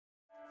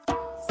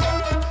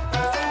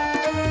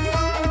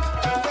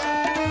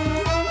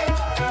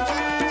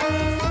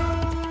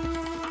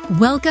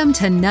Welcome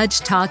to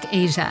Nudge Talk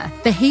Asia,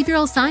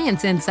 behavioral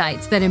science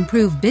insights that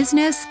improve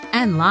business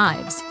and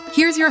lives.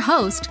 Here's your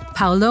host,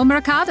 Paulo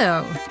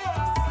Mercado.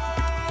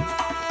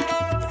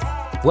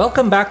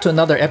 Welcome back to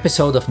another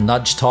episode of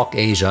Nudge Talk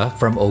Asia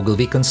from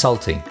Ogilvy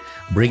Consulting,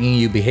 bringing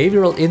you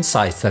behavioral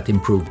insights that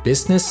improve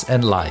business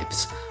and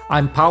lives.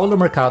 I'm Paulo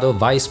Mercado,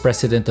 Vice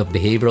President of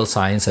Behavioral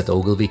Science at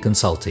Ogilvy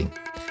Consulting.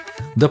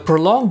 The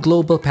prolonged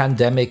global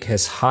pandemic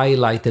has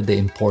highlighted the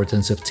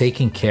importance of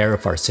taking care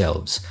of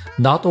ourselves,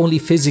 not only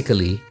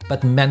physically,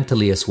 but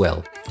mentally as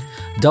well.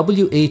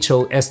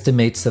 WHO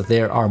estimates that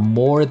there are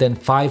more than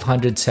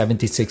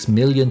 576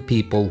 million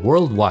people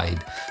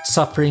worldwide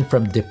suffering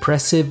from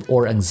depressive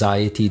or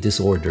anxiety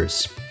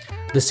disorders.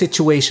 The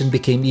situation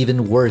became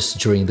even worse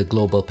during the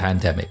global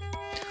pandemic.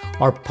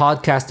 Our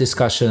podcast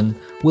discussion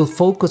will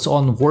focus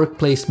on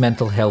workplace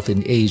mental health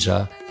in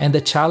Asia and the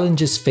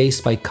challenges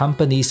faced by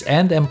companies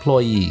and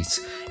employees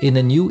in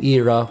a new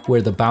era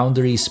where the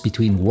boundaries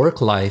between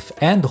work life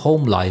and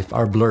home life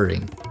are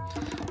blurring.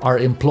 Are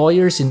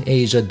employers in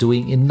Asia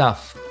doing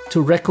enough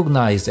to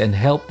recognize and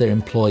help their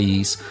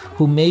employees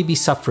who may be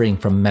suffering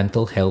from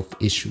mental health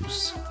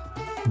issues?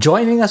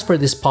 Joining us for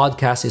this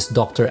podcast is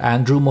Dr.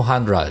 Andrew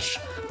Mohanraj,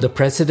 the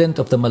president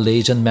of the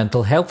Malaysian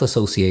Mental Health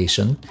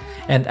Association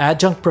and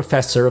adjunct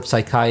professor of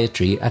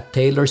psychiatry at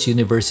Taylor's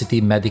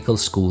University Medical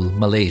School,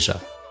 Malaysia.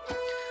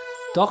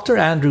 Dr.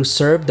 Andrew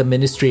served the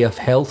Ministry of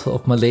Health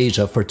of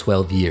Malaysia for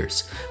 12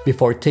 years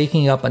before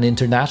taking up an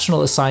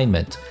international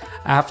assignment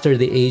after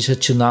the Asia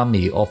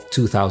tsunami of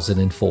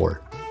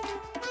 2004.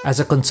 As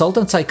a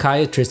consultant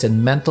psychiatrist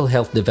and mental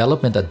health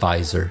development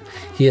advisor,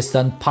 he has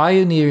done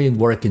pioneering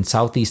work in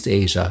Southeast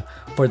Asia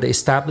for the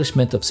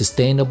establishment of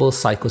sustainable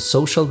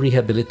psychosocial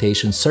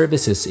rehabilitation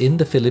services in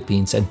the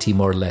Philippines and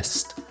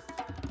Timor-Leste.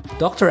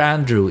 Dr.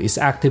 Andrew is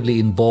actively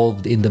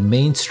involved in the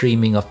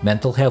mainstreaming of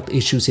mental health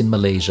issues in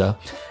Malaysia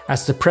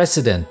as the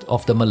president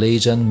of the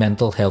Malaysian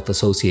Mental Health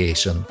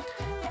Association,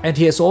 and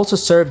he has also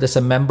served as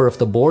a member of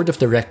the board of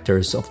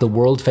directors of the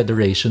World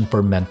Federation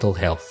for Mental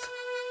Health.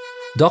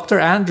 Dr.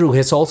 Andrew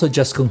has also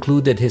just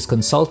concluded his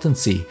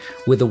consultancy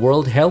with the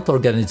World Health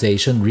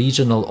Organization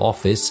Regional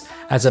Office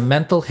as a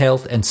mental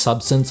health and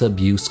substance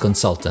abuse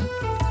consultant.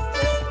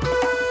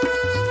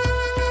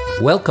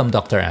 Welcome,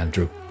 Dr.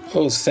 Andrew.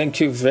 Oh,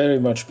 thank you very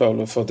much,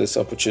 Paulo, for this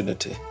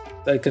opportunity.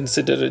 I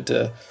consider it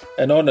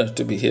an honor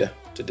to be here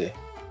today.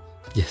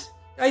 Yes.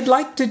 I'd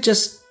like to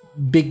just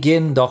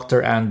begin,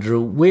 Dr. Andrew,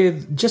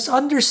 with just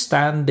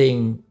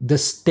understanding the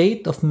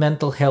state of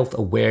mental health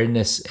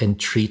awareness and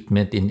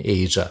treatment in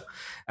Asia.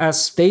 As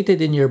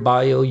stated in your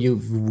bio,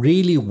 you've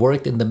really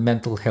worked in the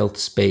mental health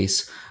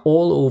space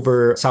all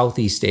over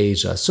Southeast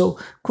Asia. So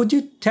could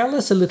you tell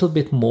us a little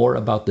bit more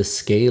about the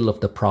scale of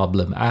the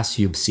problem as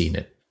you've seen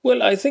it?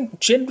 Well, I think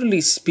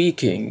generally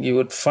speaking, you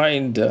would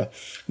find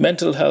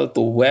mental health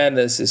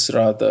awareness is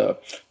rather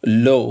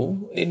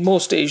low in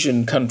most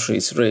Asian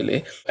countries,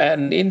 really.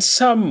 And in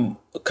some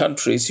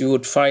countries, you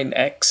would find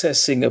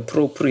accessing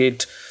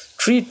appropriate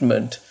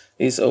treatment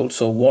is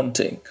also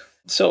wanting.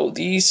 So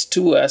these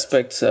two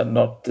aspects are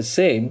not the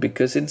same,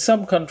 because in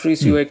some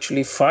countries you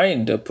actually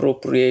find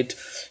appropriate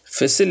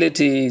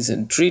facilities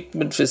and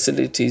treatment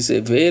facilities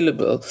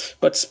available,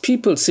 but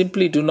people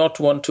simply do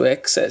not want to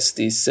access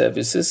these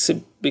services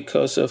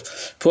because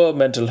of poor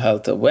mental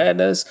health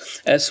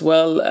awareness, as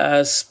well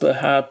as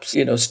perhaps,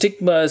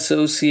 stigma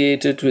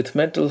associated with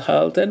mental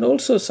health, and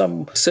also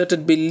some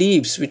certain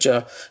beliefs which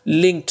are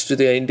linked to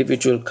their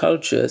individual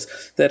cultures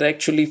that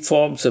actually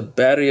forms a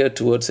barrier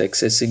towards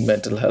accessing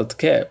mental health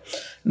care.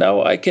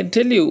 Now, I can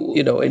tell you,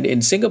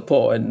 in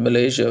Singapore and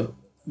Malaysia,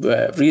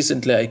 where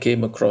recently I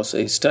came across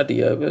a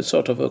study,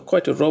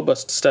 quite a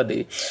robust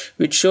study,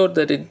 which showed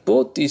that in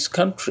both these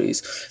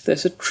countries,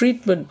 there's a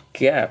treatment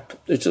gap.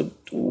 It's a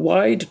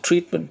wide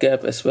treatment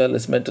gap as well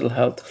as mental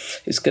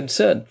health is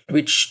concerned,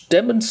 which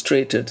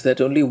demonstrated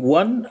that only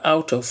 1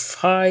 out of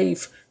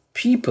 5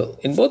 people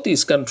in both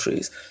these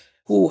countries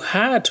who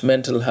had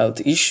mental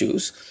health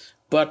issues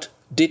but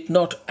did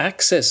not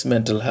access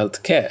mental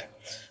health care.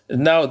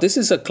 Now, this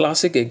is a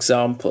classic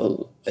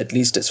example, at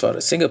least as far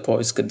as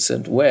Singapore is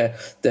concerned, where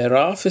there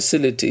are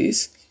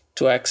facilities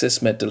to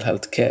access mental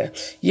health care,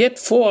 yet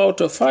 4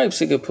 out of 5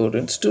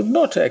 Singaporeans do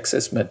not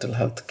access mental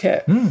health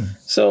care.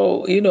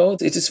 So,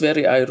 it is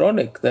very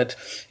ironic that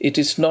it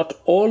is not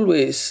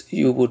always,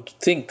 you would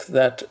think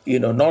that,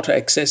 not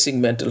accessing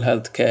mental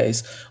health care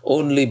is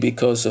only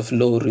because of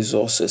low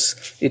resources.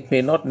 It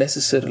may not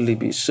necessarily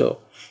be so.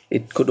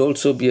 It could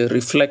also be a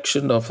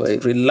reflection of a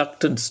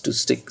reluctance to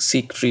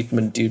seek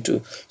treatment due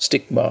to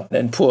stigma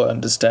and poor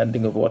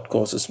understanding of what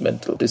causes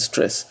mental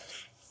distress.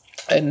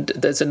 And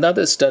there's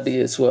another study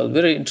as well,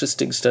 very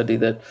interesting study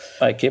that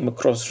I came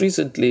across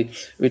recently,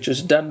 which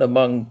was done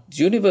among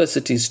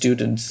university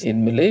students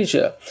in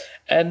Malaysia.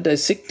 And a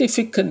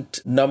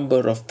significant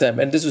number of them,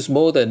 and this was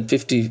more than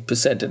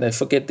 50%, and I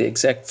forget the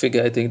exact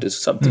figure, I think it was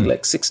something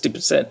like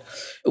 60%,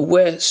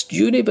 where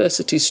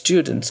university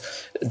students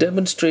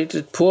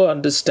demonstrated poor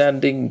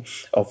understanding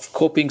of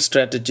coping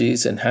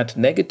strategies and had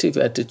negative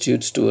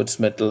attitudes towards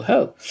mental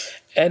health.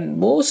 And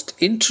most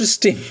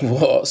interesting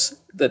was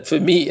that for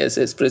me,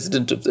 as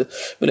president of the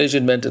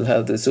Malaysian Mental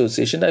Health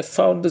Association, I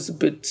found this a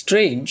bit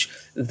strange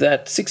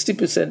that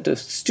 60% of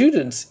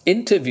students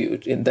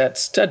interviewed in that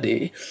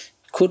study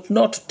could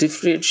not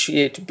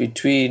differentiate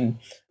between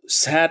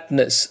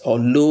sadness or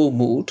low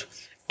mood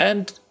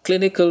and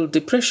clinical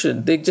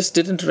depression. They just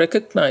didn't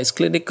recognize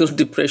clinical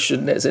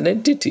depression as an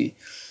entity.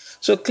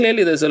 So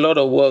clearly there's a lot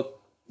of work,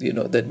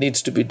 that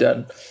needs to be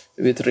done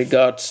with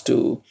regards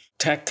to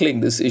tackling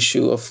this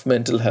issue of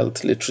mental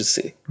health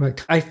literacy.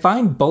 Right. I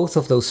find both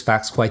of those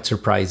facts quite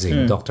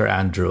surprising, Dr.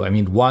 Andrew. I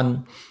mean,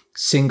 one,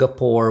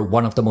 Singapore,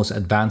 one of the most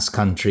advanced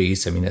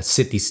countries, a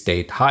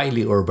city-state,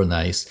 highly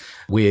urbanized,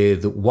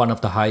 with one of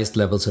the highest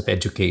levels of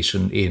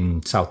education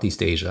in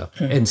Southeast Asia.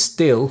 And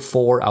still,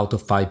 4 out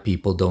of 5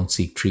 people don't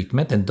seek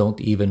treatment and don't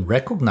even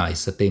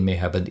recognize that they may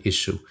have an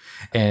issue.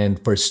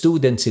 And for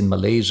students in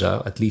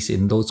Malaysia, at least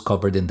in those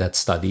covered in that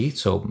study,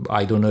 so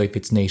I don't know if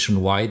it's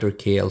nationwide or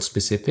KL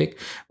specific,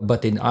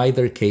 but in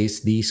either case,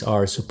 these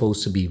are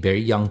supposed to be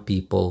very young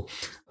people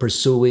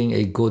pursuing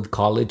a good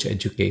college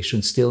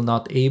education, still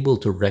not able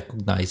to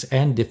recognize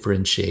and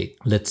differentiate,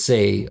 let's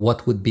say,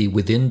 what would be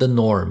within the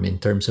norm in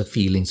terms of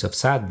feelings of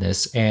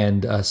sadness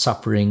and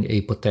suffering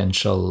a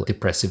potential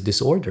depressive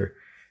disorder.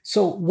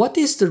 So what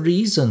is the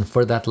reason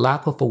for that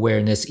lack of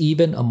awareness,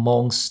 even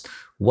amongst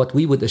what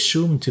we would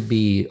assume to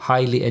be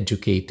highly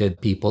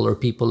educated people or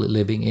people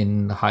living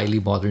in highly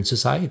modern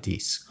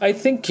societies? I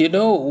think,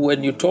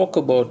 when you talk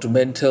about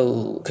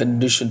mental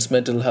conditions,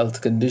 mental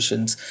health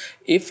conditions,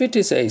 if it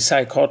is a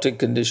psychotic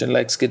condition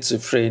like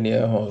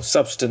schizophrenia or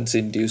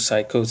substance-induced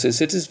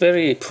psychosis, it is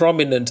very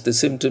prominent. The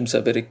symptoms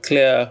are very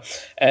clear,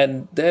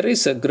 and there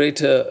is a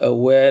greater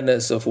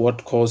awareness of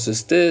what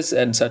causes this,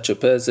 and such a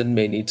person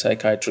may need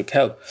psychiatric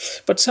help.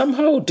 But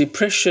somehow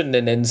depression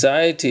and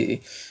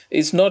anxiety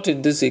is not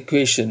in this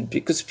equation,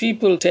 because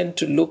people tend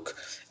to look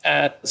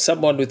at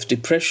someone with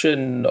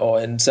depression or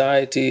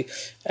anxiety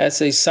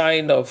as a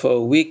sign of a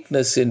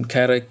weakness in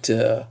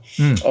character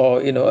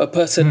or, a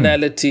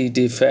personality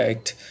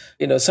defect.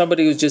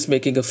 Somebody who's just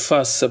making a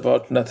fuss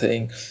about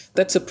nothing.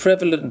 That's a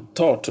prevalent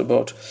thought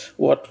about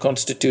what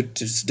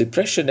constitutes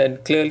depression.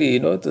 And clearly,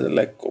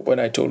 like when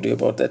I told you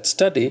about that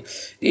study,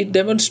 it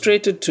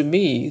demonstrated to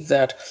me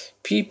that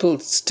people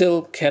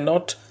still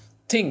cannot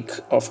think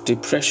of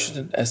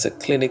depression as a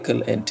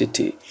clinical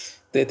entity.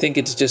 They think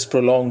it's just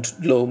prolonged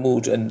low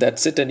mood and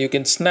that's it, and you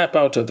can snap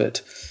out of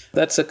it.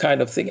 That's the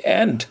kind of thing.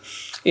 And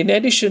in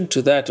addition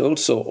to that,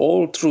 also,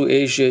 all through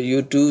Asia,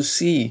 you do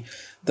see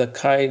the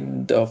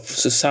kind of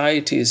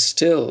society is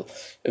still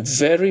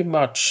very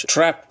much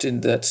trapped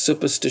in that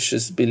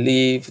superstitious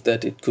belief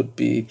that it could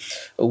be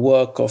a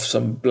work of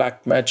some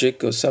black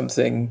magic or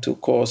something to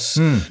cause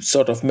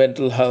sort of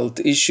mental health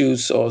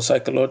issues or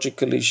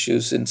psychological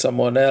issues in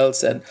someone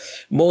else. And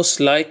most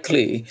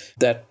likely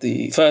that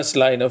the first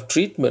line of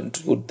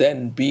treatment would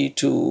then be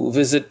to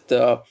visit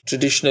the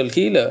traditional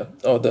healer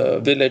or the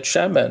village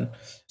shaman.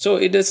 So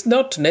it does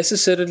not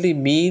necessarily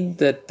mean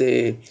that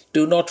they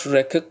do not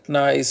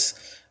recognize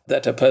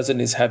that a person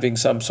is having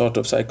some sort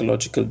of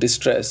psychological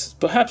distress.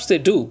 Perhaps they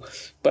do,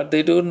 but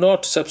they do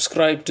not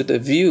subscribe to the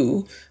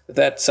view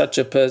that such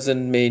a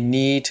person may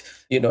need,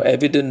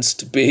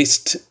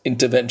 evidence-based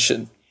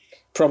intervention.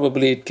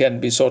 Probably it can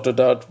be sorted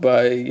out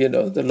by,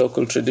 the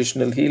local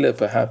traditional healer,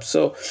 perhaps.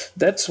 So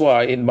that's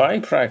why in my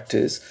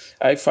practice,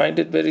 I find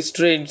it very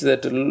strange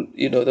that,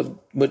 the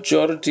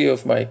majority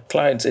of my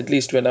clients, at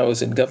least when I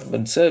was in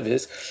government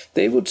service,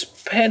 they would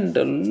spend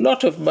a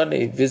lot of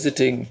money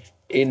visiting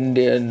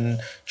Indian,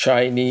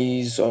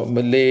 Chinese or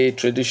Malay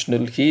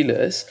traditional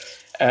healers,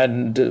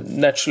 and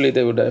naturally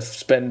they would have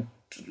spent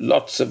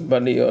lots of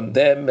money on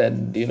them,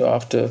 and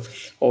after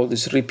all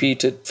these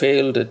repeated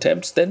failed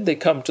attempts, then they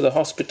come to the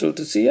hospital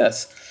to see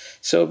us.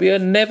 So we are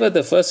never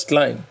the first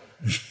line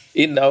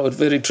in our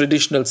very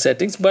traditional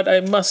settings, but I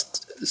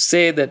must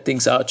say that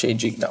things are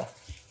changing now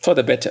for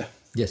the better.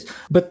 Yes,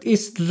 but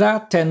is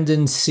that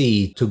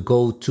tendency to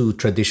go to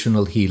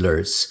traditional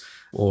healers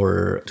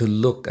or to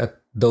look at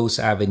those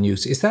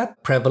avenues, is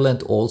that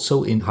prevalent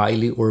also in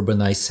highly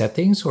urbanized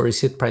settings, or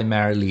is it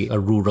primarily a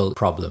rural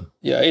problem?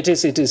 Yeah, it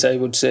is. I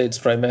would say it's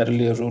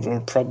primarily a rural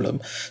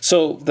problem.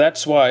 So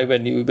that's why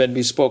when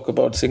we spoke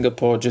about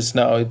Singapore just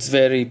now, it's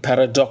very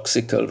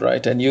paradoxical,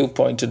 right? And you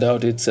pointed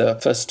out it's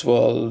a first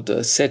world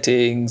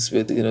settings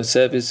with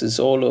services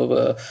all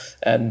over,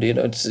 and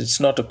it's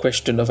not a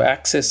question of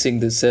accessing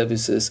the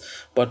services,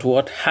 but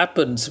what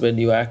happens when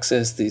you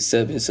access these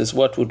services?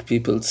 What would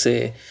people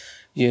say?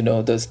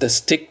 There's the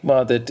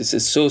stigma that is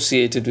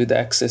associated with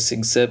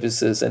accessing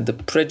services and the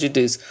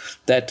prejudice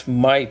that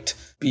might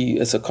be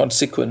as a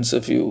consequence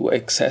of you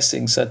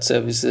accessing such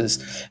services.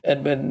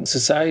 And when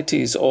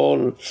society is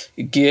all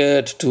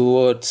geared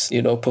towards,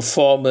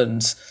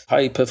 performance,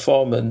 high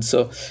performance,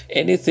 so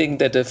anything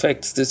that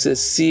affects this is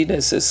seen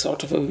as a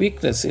sort of a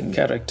weakness in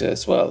character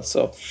as well.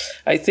 So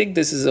I think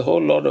this is a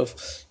whole lot of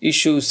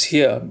issues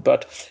here,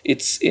 but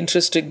it's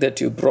interesting that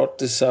you brought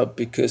this up,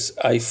 because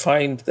I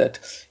find that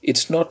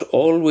it's not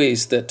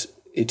always that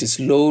it is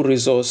low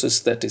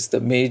resources that is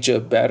the major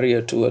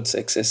barrier towards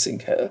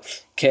accessing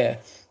care.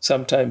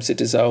 Sometimes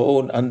it is our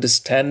own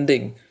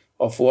understanding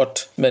of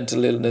what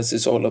mental illness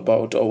is all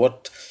about, or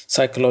what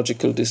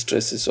psychological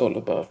distress is all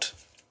about.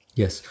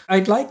 Yes,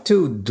 I'd like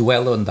to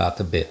dwell on that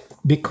a bit,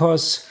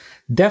 because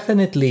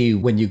definitely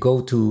when you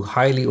go to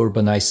highly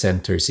urbanized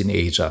centers in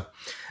Asia,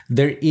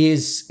 there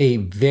is a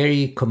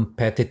very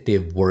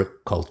competitive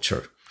work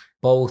culture,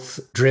 both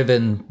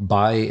driven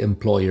by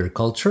employer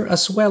culture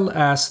as well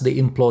as the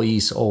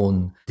employee's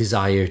own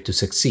desire to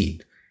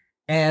succeed.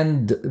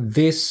 And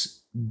this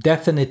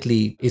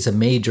definitely is a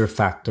major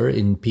factor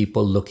in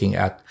people looking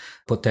at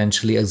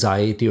potentially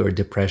anxiety or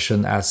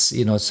depression as,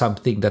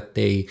 something that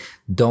they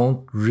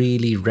don't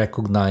really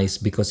recognize,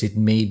 because it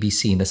may be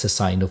seen as a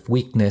sign of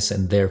weakness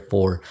and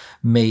therefore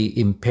may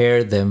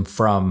impair them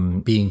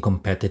from being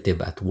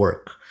competitive at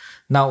work.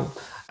 Now,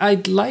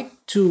 I'd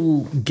like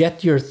to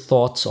get your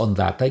thoughts on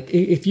that. Like,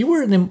 if you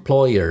were an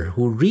employer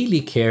who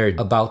really cared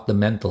about the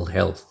mental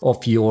health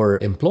of your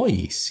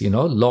employees,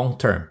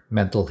 long-term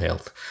mental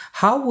health,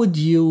 how would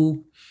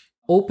you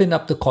open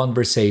up the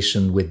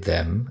conversation with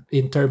them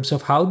in terms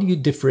of how do you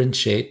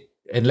differentiate?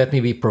 And let me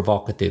be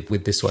provocative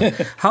with this one.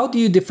 How do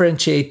you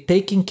differentiate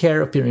taking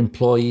care of your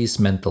employees'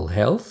 mental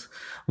health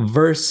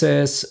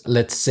versus,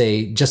 let's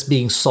say, just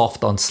being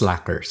soft on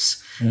slackers?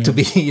 To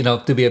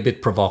be a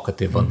bit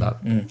provocative on that.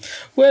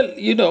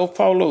 Well,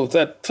 Paulo,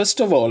 that first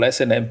of all, as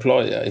an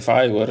employer, if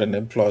I were an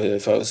employer,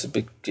 if I was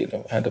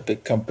had a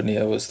big company,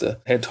 I was the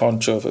head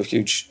honcho of a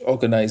huge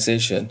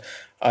organization,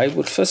 I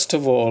would first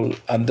of all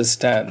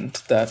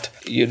understand that,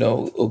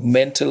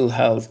 mental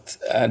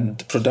health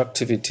and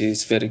productivity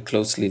is very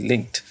closely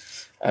linked.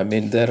 I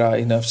mean, there are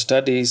enough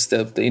studies.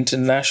 The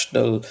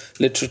international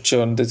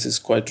literature on this is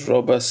quite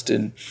robust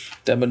in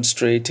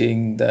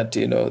demonstrating that,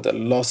 the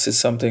loss is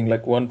something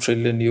like $1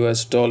 trillion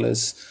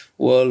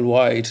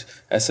worldwide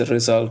as a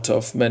result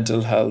of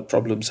mental health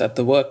problems at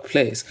the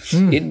workplace.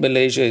 In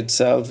Malaysia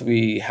itself,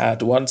 we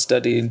had one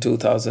study in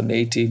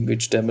 2018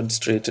 which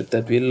demonstrated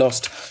that we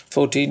lost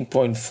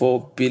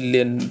 14.4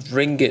 billion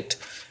ringgit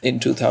in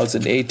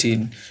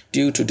 2018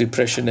 due to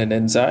depression and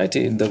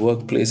anxiety in the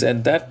workplace.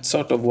 And that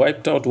sort of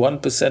wiped out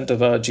 1%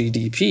 of our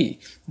GDP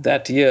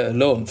that year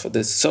alone for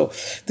this. So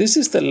this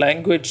is the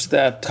language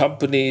that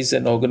companies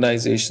and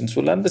organizations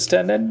will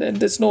understand. And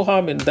there's no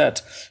harm in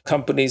that.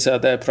 Companies are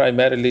there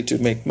primarily to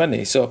make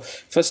money. So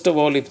first of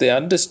all, if they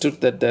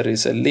understood that there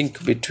is a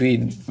link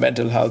between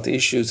mental health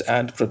issues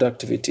and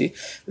productivity,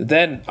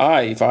 then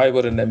if I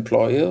were an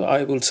employer,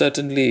 I will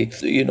certainly,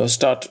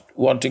 start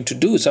wanting to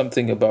do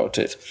something about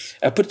it.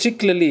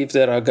 Particularly if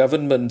there are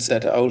governments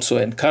that are also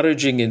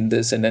encouraging in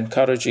this and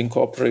encouraging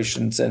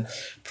corporations and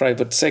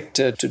private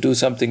sector to do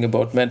something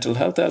about mental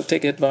health, I'll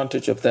take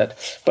advantage of that.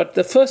 But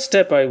the first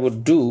step I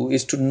would do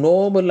is to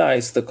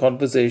normalize the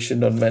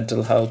conversation on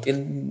mental health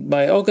in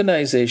my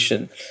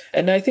organization.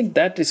 And I think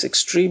that is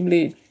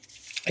extremely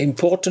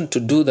important to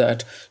do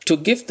that, to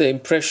give the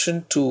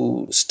impression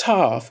to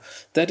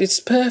staff that it's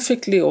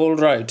perfectly all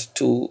right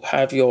to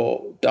have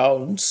your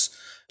downs,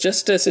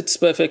 just as it's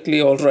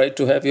perfectly all right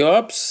to have your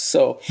ups.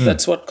 So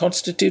that's what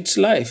constitutes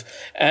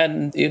life.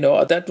 And,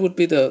 that would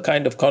be the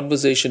kind of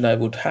conversation I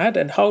would have.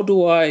 And how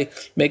do I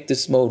make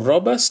this more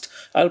robust?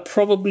 I'll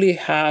probably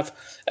have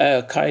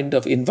kind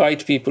of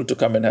invite people to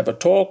come and have a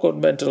talk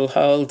on mental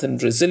health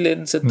and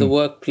resilience at the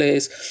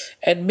workplace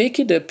and make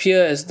it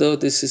appear as though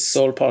this is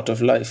all part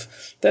of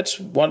life. That's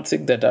one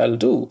thing that I'll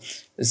do.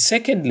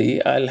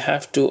 Secondly, I'll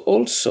have to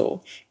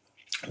also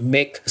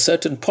make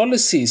certain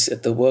policies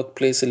at the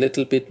workplace a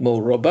little bit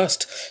more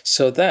robust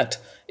so that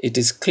it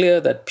is clear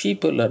that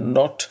people are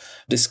not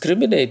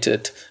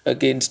discriminated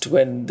against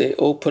when they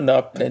open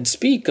up and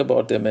speak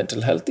about their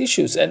mental health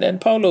issues.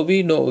 And Paulo,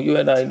 we know, you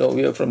and I know,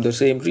 we are from the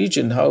same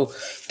region, how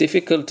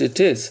difficult it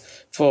is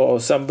for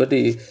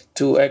somebody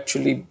to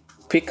actually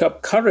pick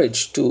up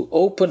courage to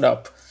open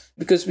up,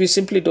 because we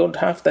simply don't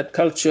have that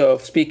culture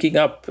of speaking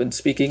up and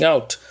speaking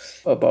out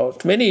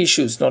about many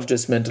issues, not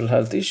just mental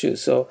health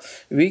issues. So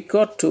we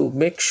got to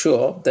make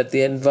sure that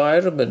the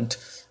environment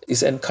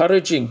is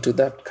encouraging to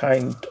that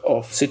kind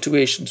of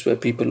situations where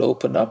people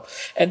open up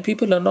and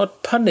people are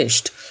not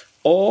punished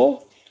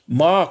or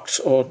marked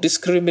or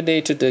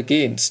discriminated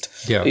against.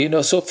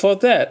 So for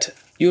that,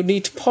 you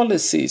need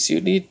policies,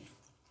 you need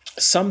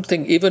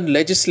something, even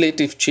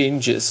legislative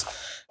changes.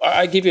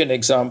 I give you an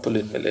example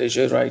in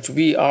Malaysia, right?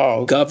 We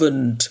are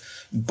governed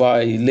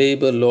by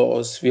labor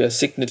laws. We are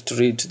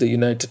signatory to the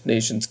United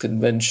Nations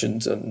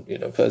Conventions on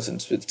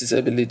persons with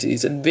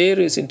disabilities and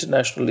various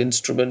international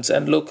instruments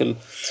and local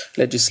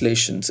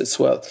legislations as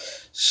well.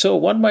 So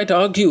one might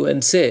argue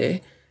and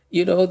say,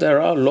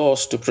 there are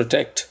laws to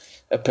protect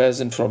a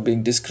person from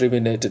being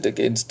discriminated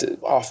against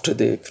after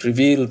they've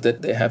revealed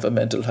that they have a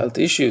mental health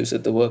issues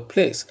at the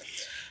workplace.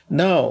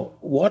 Now,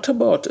 what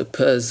about a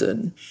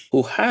person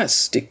who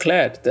has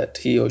declared that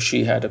he or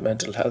she had a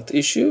mental health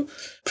issue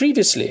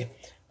previously,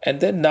 and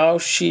then now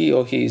she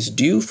or he is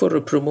due for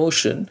a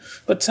promotion,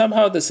 but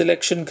somehow the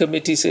selection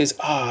committee says,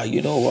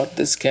 you know what,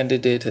 this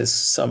candidate has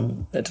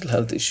some mental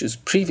health issues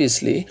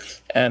previously,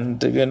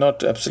 and we are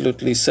not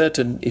absolutely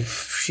certain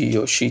if she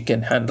or she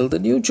can handle the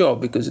new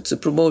job because it's a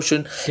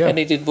promotion and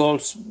it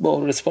involves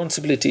more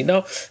responsibility.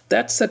 Now,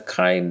 that's a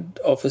kind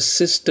of a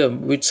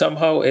system which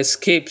somehow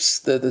escapes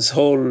this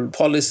whole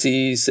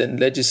policies and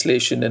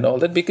legislation and all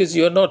that, because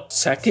you're not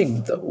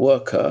sacking the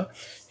worker.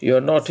 You're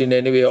not in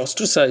any way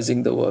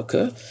ostracizing the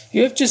worker.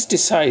 You have just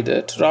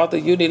decided rather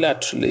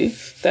unilaterally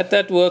that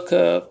that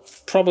worker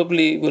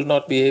probably will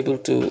not be able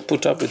to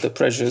put up with the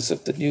pressures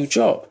of the new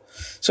job.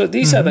 So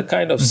these are the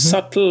kind of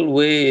subtle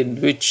way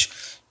in which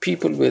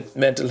people with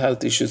mental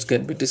health issues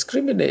can be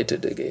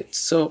discriminated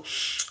against. So,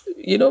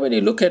 when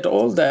you look at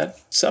all that,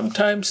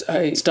 sometimes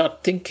I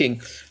start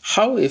thinking,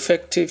 how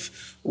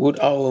effective would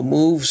our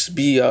moves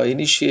be, our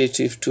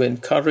initiative to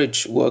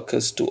encourage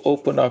workers to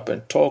open up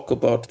and talk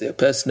about their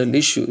personal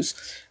issues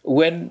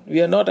when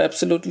we are not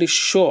absolutely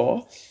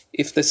sure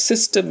if the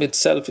system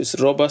itself is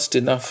robust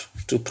enough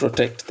to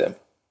protect them?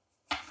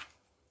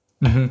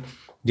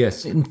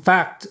 Yes. In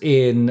fact,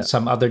 in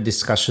some other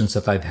discussions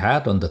that I've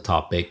had on the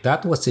topic,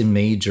 that was a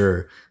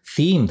major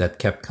theme that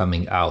kept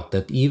coming out,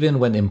 that even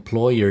when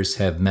employers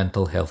have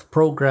mental health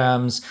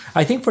programs,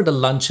 I think for the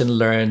lunch and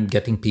learn,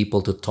 getting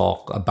people to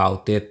talk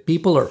about it,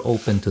 people are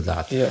open to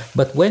that. Yeah.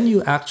 But when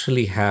you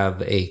actually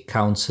have a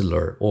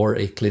counselor or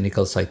a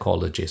clinical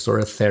psychologist or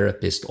a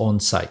therapist on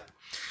site,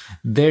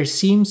 there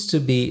seems to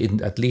be,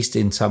 at least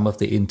in some of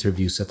the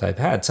interviews that I've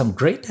had, some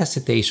great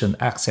hesitation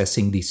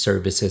accessing these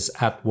services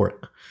at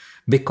work.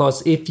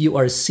 Because if you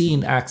are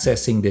seen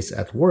accessing this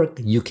at work,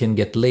 you can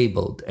get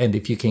labeled. And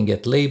if you can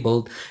get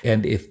labeled,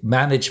 and if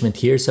management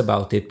hears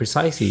about it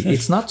precisely,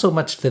 it's not so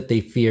much that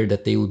they fear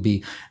that they will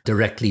be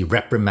directly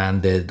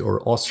reprimanded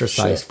or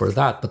ostracized for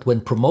that. But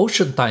when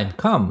promotion time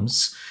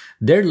comes,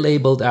 they're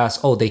labeled as,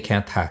 they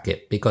can't hack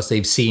it because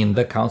they've seen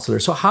the counselor.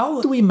 So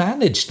how do we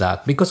manage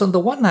that? Because on the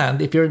one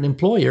hand, if you're an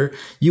employer,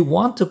 you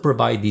want to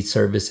provide these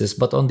services.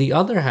 But on the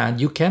other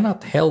hand, you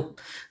cannot help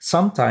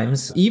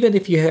sometimes, even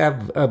if you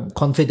have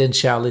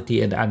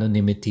confidentiality and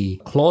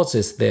anonymity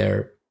clauses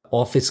there,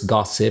 office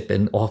gossip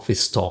and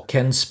office talk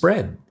can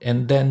spread.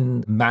 And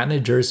then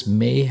managers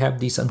may have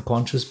these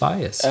unconscious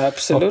bias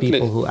of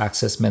people who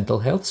access mental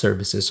health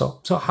services.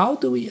 So how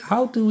do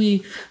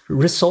we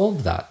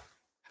resolve that?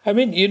 I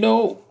mean,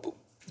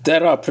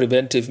 there are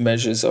preventive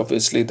measures,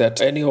 obviously, that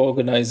any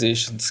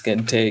organizations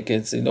can take.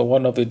 It's,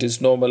 one of it is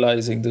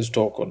normalizing this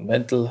talk on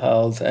mental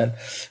health,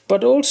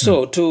 but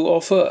also to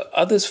offer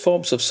other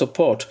forms of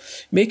support,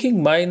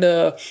 making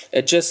minor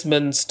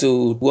adjustments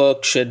to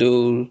work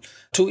schedule,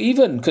 to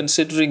even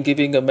considering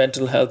giving a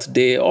mental health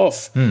day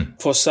off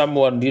for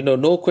someone,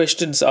 no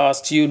questions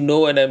asked.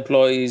 An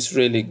employee is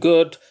really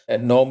good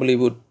and normally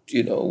would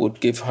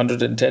give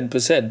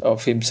 110%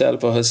 of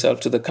himself or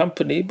herself to the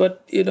company,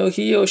 but,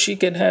 he or she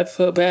can have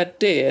a bad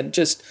day and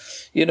just,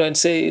 and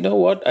say,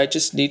 what, I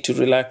just need to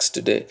relax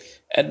today.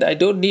 And I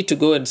don't need to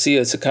go and see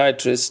a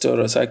psychiatrist or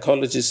a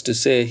psychologist to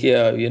say,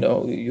 here,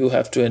 you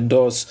have to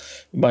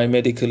endorse my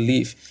medical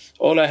leave.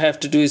 All I have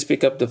to do is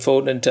pick up the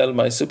phone and tell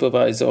my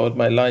supervisor or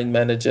my line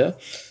manager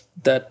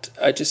that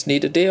I just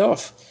need a day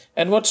off.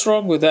 And what's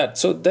wrong with that?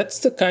 So that's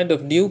the kind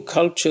of new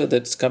culture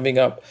that's coming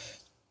up.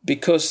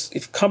 Because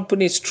if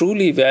companies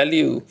truly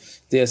value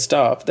their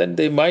staff, then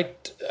they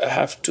might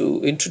have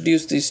to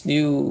introduce these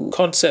new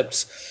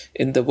concepts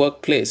in the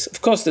workplace.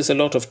 Of course, there's a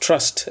lot of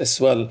trust as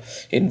well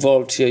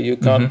involved here. You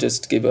can't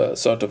just give a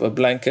sort of a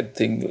blanket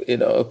thing,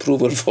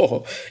 approval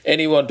for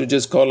anyone to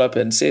just call up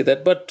and say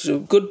that. But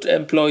good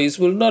employees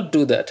will not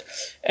do that.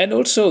 And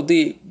also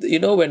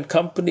when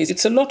companies,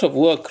 it's a lot of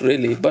work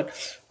really, but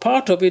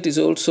part of it is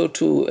also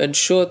to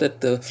ensure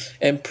that the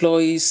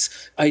employees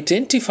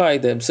identify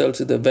themselves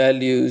with the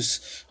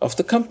values of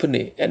the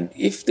company. And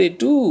if they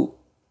do,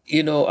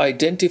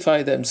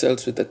 identify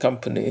themselves with the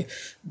company,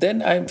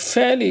 then I'm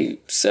fairly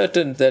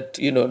certain that,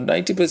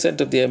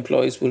 90% of the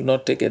employees will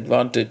not take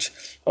advantage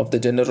of the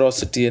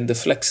generosity and the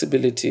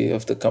flexibility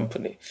of the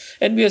company.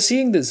 And we are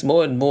seeing this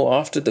more and more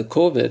after the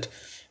COVID,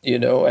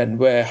 and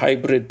where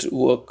hybrid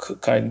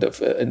work kind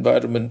of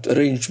environment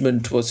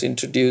arrangement was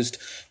introduced,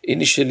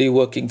 initially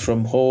working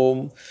from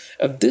home.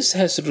 This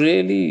has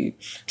really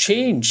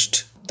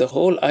changed the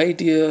whole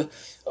idea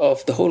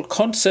of the whole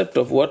concept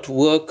of what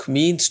work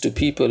means to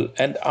people.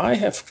 And I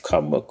have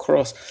come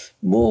across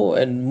more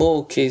and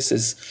more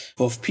cases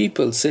of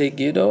people saying,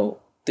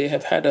 they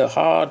have had a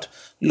hard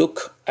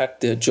look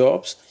at their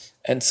jobs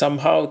and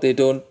somehow they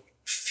don't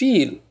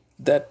feel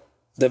that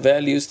the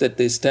values that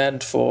they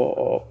stand for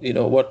or,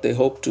 what they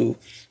hope to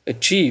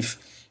achieve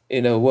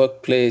in a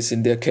workplace,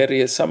 in their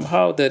career,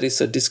 somehow there is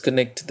a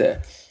disconnect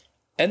there.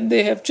 And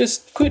they have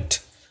just quit,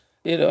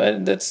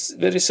 and that's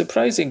very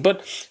surprising.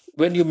 But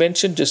When you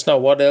mentioned just now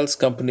what else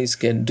companies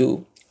can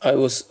do,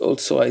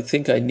 I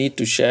think I need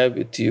to share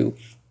with you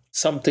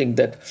something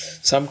that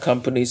some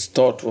companies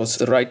thought was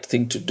the right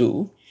thing to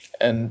do.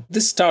 And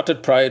this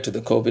started prior to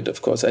the COVID,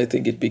 of course. I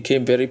think it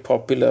became very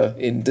popular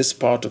in this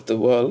part of the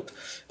world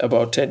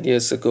about 10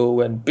 years ago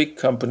when big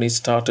companies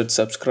started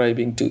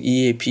subscribing to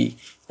EAP,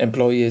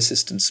 Employee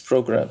Assistance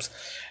Programs.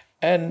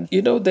 And,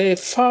 they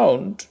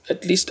found,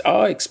 at least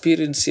our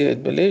experience here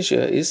in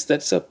Malaysia, is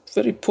that's a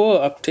very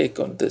poor uptake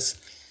on this.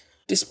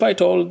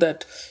 Despite all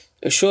that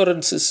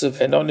assurances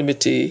of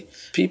anonymity,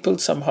 people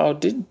somehow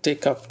didn't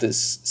take up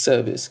this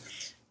service.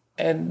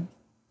 And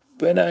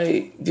when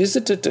I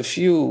visited a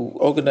few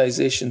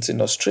organizations in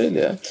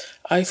Australia,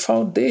 I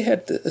found they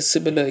had a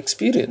similar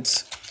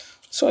experience.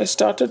 So I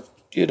started,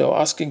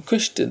 asking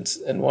questions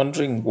and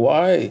wondering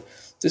why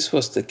this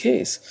was the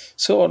case.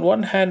 So on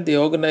one hand, the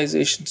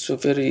organizations were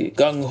very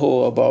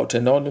gung-ho about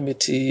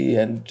anonymity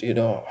and,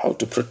 how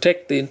to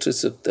protect the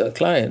interests of the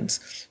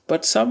clients.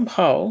 But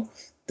somehow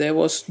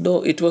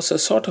it was a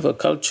sort of a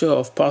culture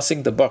of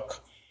passing the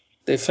buck.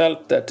 They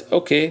felt that,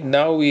 okay,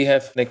 now we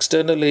have an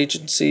external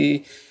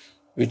agency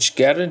which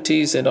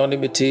guarantees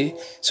anonymity.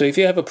 So if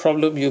you have a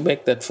problem, you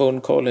make that phone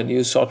call and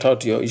you sort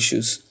out your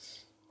issues.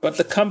 But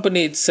the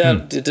company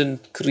itself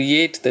didn't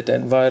create that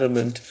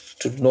environment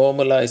to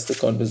normalize the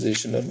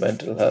conversation on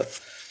mental health.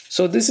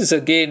 So this is,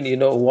 again,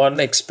 one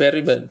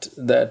experiment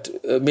that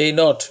may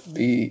not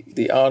be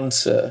the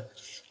answer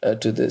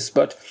to this.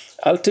 But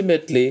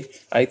ultimately,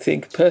 I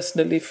think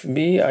personally for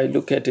me, I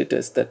look at it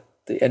as that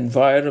the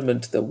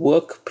environment, the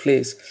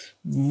workplace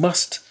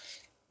must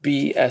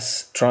be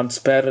as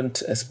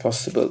transparent as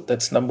possible.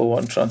 That's number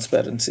one,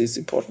 transparency is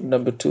important.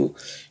 Number two,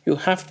 you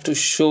have to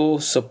show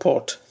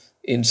support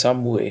in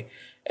some way.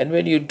 And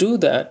when you do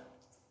that,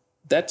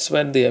 that's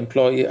when the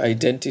employee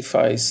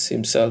identifies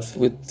himself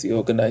with the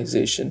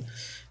organization.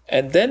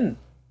 And then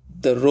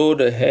the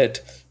road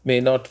ahead may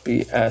not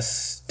be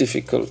as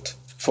difficult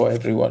for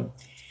everyone.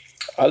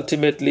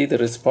 Ultimately, the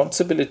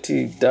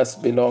responsibility does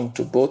belong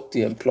to both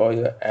the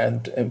employer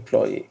and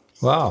employee.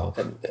 Wow.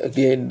 And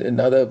again,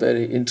 another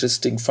very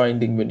interesting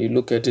finding when you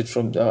look at it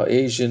from the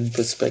Asian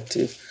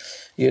perspective,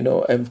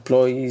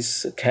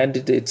 employees,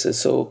 candidates are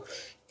so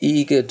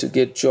eager to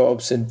get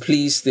jobs and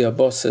please their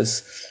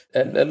bosses.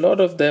 And a lot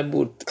of them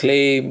would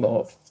claim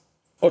or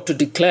to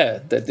declare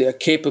that they are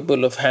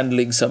capable of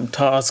handling some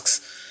tasks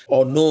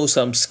or know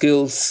some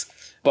skills.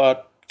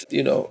 But,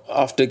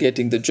 after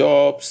getting the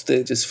jobs,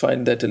 they just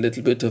find that a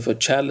little bit of a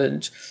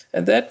challenge.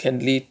 And that can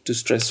lead to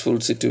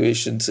stressful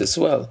situations as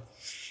well.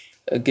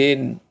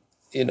 Again,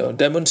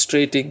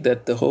 demonstrating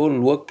that the whole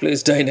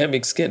workplace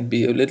dynamics can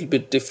be a little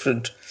bit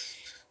different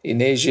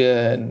in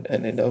Asia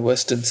and in a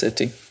Western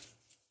setting.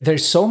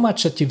 There's so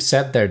much that you've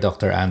said there,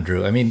 Dr.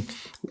 Andrew. I mean,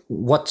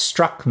 what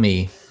struck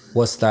me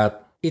was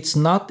that it's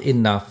not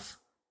enough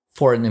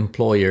for an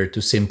employer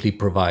to simply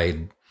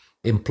provide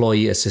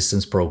employee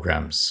assistance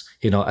programs,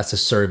 as a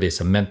service,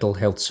 a mental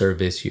health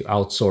service. You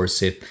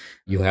outsource it.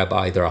 You have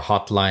either a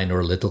hotline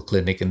or a little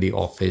clinic in the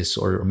office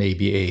or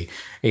maybe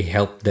a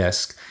help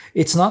desk.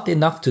 It's not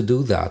enough to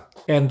do that.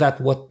 And that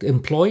what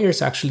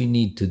employers actually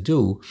need to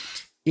do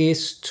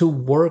is to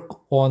work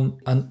on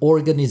an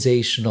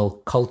organizational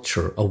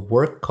culture, a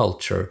work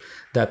culture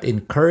that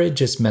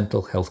encourages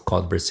mental health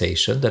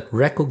conversation, that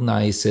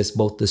recognizes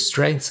both the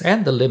strengths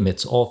and the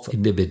limits of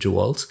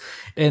individuals.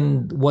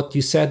 And what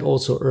you said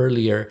also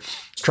earlier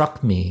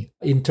struck me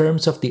in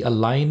terms of the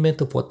alignment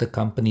of what the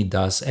company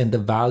does and the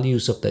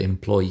values of the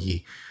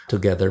employee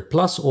together,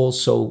 plus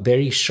also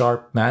very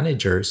sharp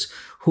managers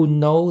who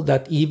know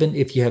that even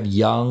if you have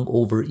young,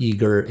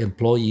 overeager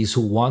employees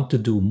who want to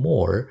do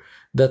more,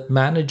 that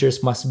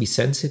managers must be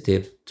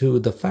sensitive to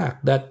the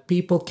fact that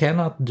people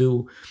cannot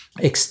do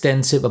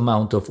extensive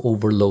amount of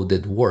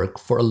overloaded work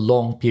for a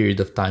long period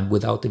of time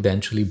without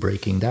eventually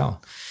breaking down.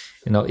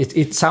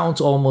 It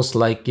sounds almost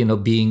like,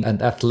 being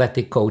an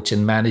athletic coach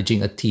and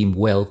managing a team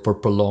well for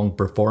prolonged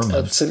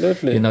performance.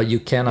 Absolutely. You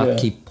cannot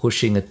keep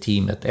pushing a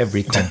team at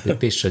every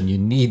competition. You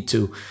need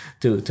to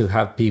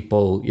have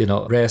people,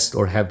 rest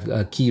or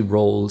have key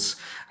roles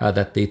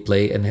that they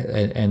play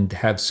and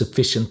have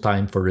sufficient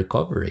time for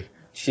recovery.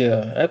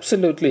 Yeah,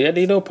 absolutely.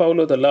 And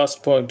Paulo, the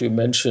last point you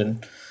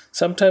mentioned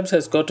sometimes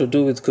has got to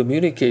do with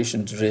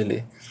communications,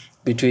 really,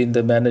 between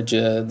the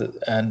manager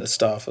and the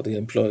staff or the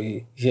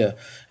employee here.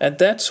 And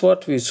that's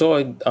what we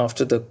saw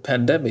after the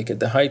pandemic, at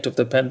the height of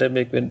the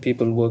pandemic, when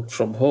people worked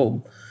from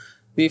home.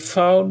 We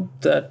found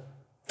that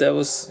there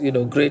was,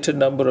 greater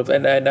number of,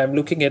 and I'm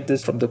looking at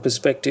this from the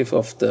perspective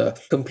of the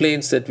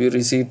complaints that we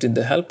received in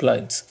the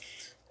helplines.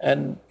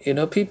 And,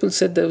 people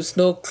said there was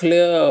no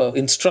clear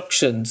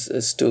instructions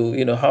as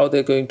to, how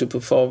they're going to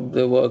perform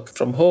their work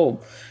from home.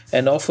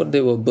 And often they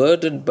were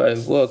burdened by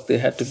work. They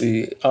had to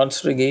be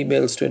answering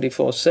emails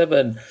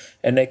 24/7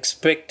 and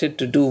expected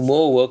to do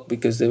more work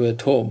because they were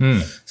at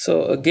home.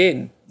 So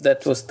again,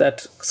 that was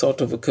that sort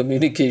of a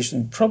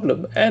communication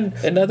problem. And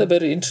another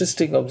very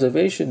interesting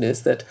observation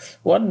is that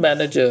one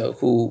manager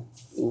who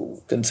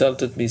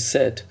consulted me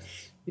said,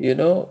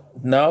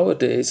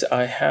 Nowadays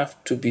I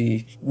have to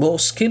be more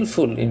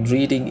skillful in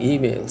reading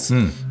emails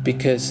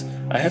because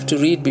I have to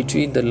read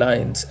between the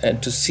lines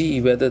and to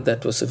see whether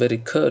that was a very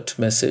curt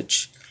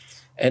message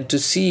and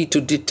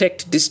to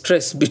detect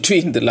distress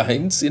between the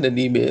lines in an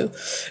email.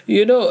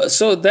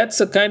 So that's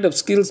the kind of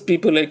skills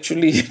people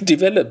actually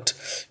developed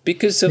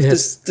because of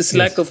this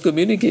lack of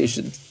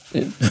communication.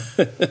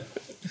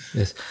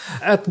 Yes.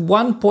 At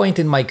one point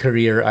in my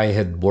career, I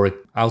had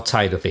worked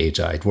outside of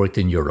Asia. I'd worked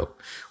in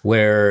Europe,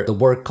 where the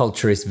work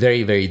culture is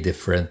very, very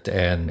different.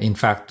 And in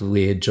fact,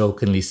 we had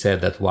jokingly said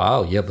that,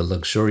 wow, you have a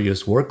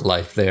luxurious work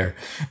life there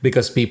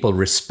because people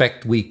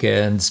respect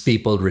weekends,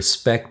 people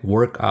respect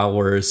work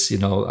hours.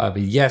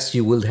 Yes,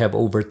 you will have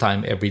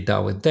overtime every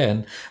now and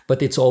then,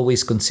 but it's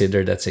always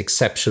considered as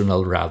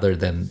exceptional rather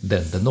than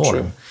the norm.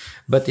 True.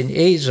 But in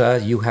Asia,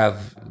 you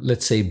have,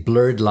 let's say,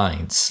 blurred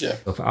lines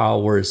of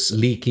hours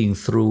leaking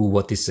through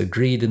what is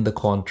agreed in the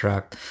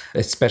contract,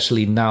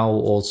 especially now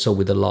also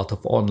with a lot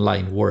of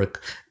online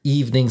work.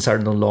 Evenings are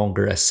no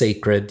longer as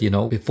sacred.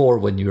 Before,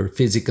 when you're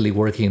physically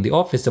working in the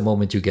office, the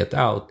moment you get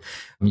out,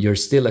 you're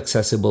still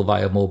accessible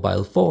via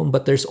mobile phone.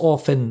 But there's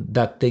often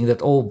that thing that,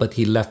 but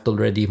he left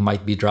already,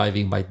 might be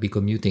driving, might be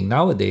commuting.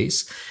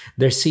 Nowadays,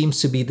 there seems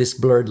to be this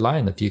blurred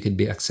line that you can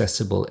be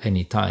accessible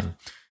anytime.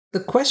 The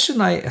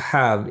question I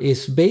have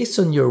is, based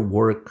on your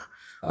work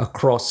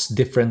across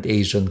different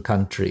Asian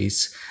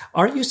countries,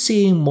 are you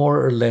seeing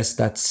more or less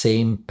that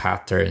same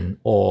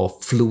pattern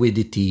of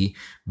fluidity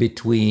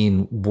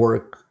between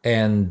work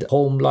and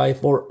home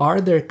life? Or are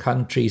there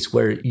countries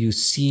where you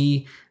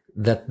see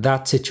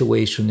that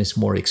situation is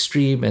more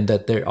extreme and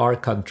that there are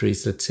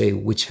countries, let's say,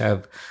 which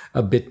have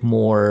a bit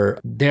more,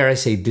 dare I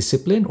say,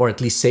 discipline or at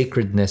least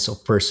sacredness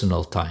of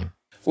personal time?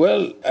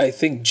 Well, I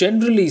think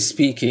generally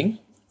speaking,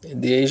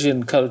 in the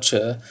Asian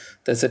culture,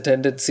 there's a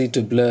tendency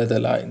to blur the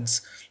lines.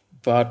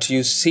 But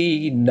you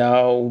see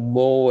now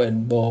more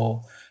and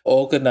more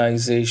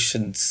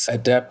organizations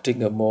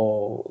adapting a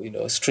more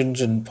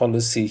stringent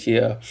policy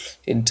here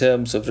in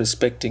terms of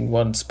respecting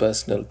one's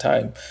personal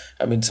time.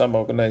 I mean, some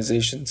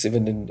organizations,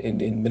 even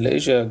in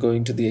Malaysia, are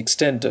going to the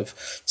extent of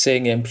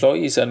saying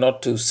employees are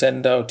not to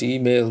send out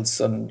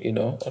emails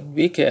on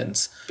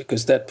weekends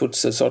because that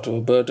puts a sort of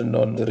a burden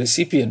on the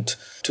recipient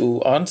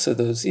to answer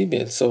those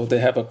emails. So they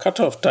have a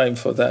cutoff time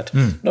for that,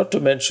 not to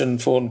mention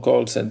phone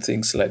calls and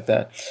things like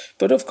that.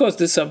 But of course,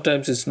 this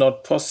sometimes is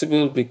not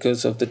possible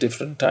because of the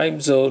different time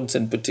zones,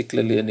 and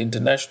particularly an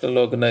international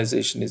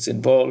organization is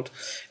involved,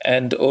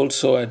 and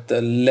also at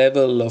the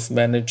level of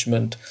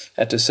management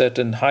at a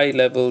certain high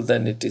level,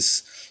 then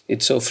it's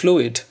so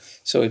fluid,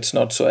 so it's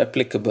not so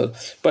applicable.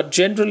 But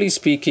generally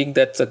speaking,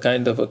 that's a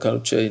kind of a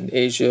culture in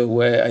Asia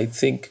where I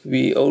think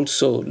we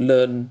also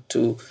learn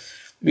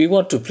we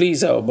want to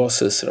please our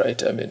bosses,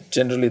 right? I mean,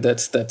 generally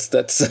that's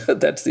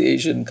the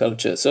Asian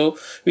culture. So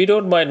we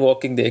don't mind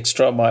walking the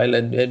extra mile,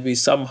 and we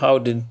somehow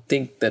didn't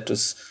think that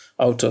was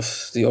out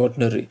of the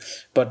ordinary.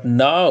 But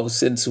now,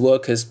 since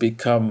work has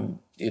become,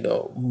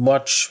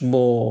 much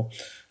more,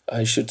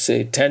 I should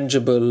say,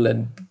 tangible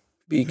and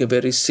being a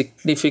very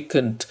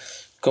significant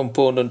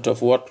component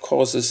of what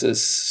causes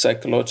us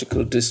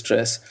psychological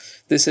distress,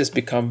 this has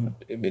become,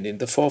 in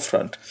the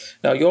forefront.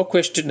 Now, your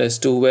question as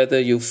to whether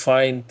you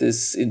find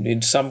this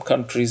in some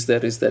countries,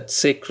 there is that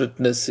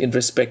sacredness in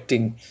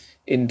respecting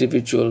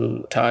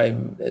individual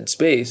time and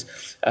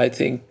space. I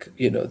think,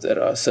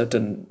 there are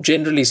certain,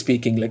 generally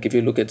speaking, like if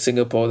you look at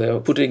Singapore, they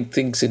are putting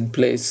things in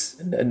place.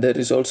 And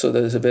there's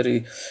a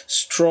very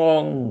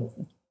strong,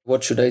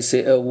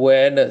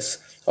 awareness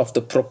of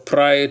the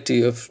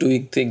propriety of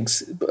doing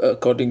things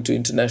according to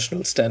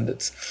international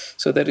standards.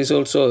 So there is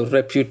also a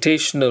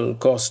reputational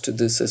cost to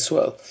this as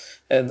well.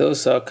 And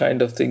those are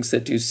kind of things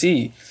that you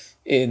see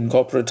in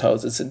corporate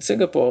houses in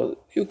Singapore.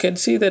 You can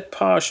see that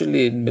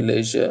partially in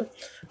Malaysia,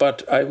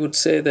 but I would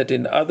say that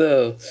in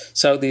other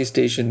Southeast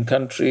Asian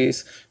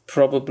countries,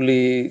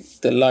 probably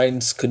the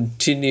lines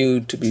continue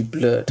to be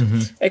blurred,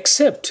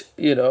 except,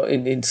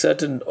 in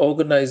certain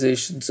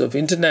organizations of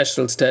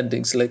international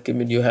standings, like,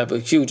 you have a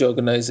huge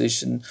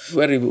organization,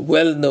 very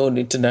well-known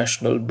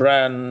international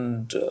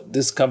brand.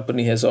 This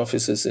company has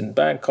offices in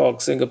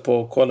Bangkok,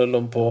 Singapore, Kuala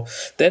Lumpur.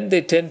 Then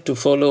they tend to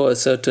follow a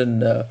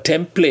certain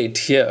template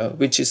here,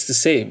 which is the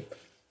same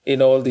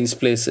in all these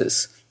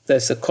places.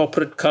 There's a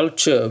corporate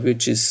culture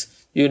which is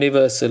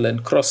universal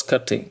and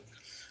cross-cutting.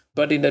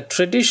 But in a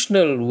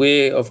traditional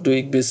way of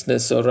doing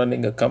business or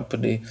running a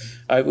company,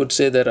 I would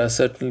say there are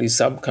certainly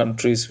some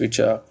countries which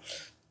are,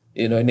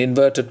 in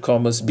inverted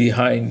commas,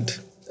 behind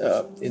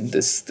in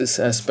this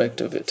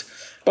aspect of it.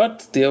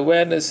 But the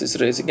awareness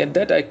is raising, and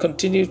that I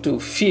continue to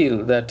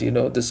feel that,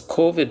 this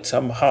COVID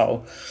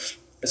somehow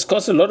has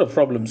caused a lot of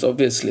problems,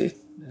 obviously.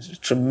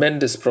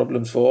 Tremendous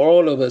problems for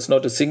all of us.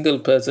 Not a single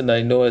person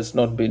I know has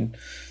not been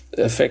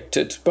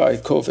affected by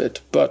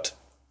COVID. But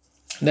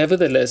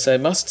nevertheless, I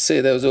must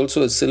say there was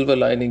also a silver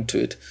lining to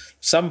it.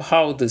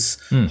 Somehow this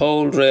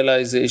whole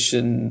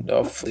realization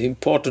of the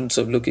importance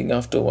of looking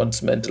after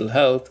one's mental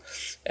health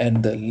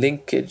and the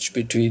linkage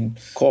between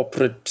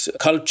corporate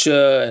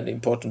culture and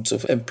importance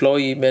of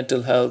employee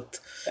mental health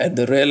and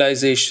the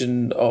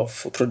realization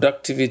of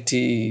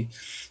productivity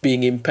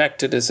being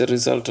impacted as a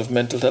result of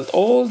mental health.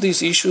 All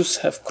these issues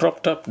have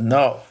cropped up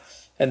now.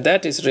 And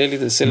that is really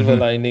the silver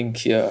lining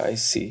here, I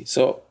see.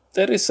 So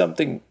there is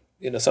something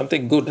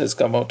good has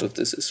come out of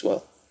this as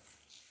well.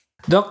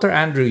 Dr.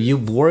 Andrew,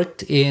 you've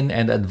worked in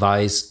and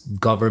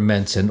advised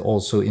governments and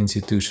also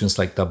institutions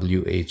like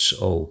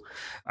WHO.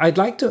 I'd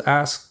like to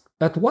ask,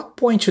 at what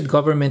point should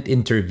government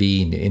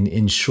intervene in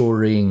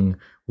ensuring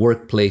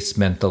workplace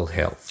mental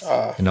health?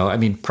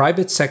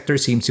 Private sector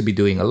seems to be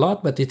doing a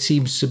lot, but it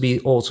seems to be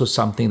also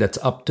something that's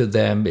up to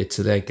them. It's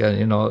like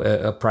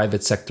a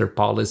private sector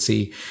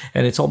policy,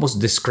 and it's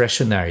almost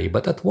discretionary.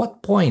 But at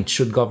what point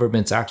should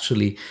governments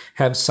actually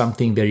have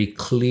something very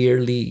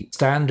clearly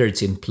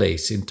standards in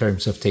place in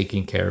terms of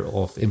taking care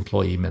of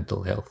employee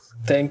mental health?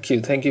 Thank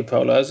you,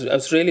 Paolo. I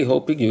was really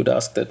hoping you'd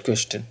ask that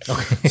question.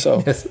 Okay.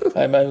 So yes.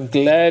 I'm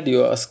glad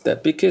you asked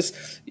that, because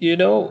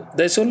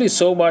there's only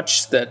so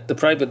much that the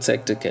private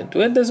sector can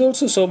do, and there's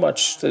only so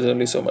much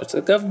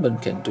the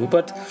government can do.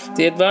 But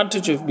the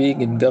advantage of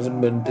being in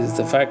government is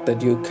the fact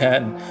that you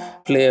can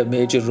play a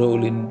major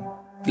role in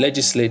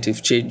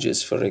legislative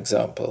changes, for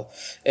example,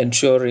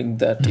 ensuring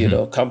that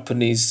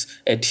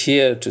companies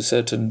adhere to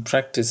certain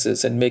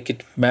practices and make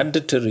it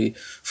mandatory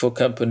for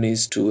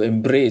companies to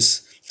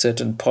embrace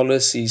certain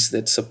policies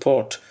that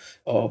support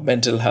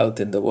mental health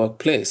in the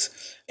workplace.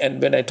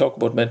 And when I talk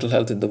about mental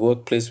health in the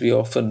workplace, we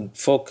often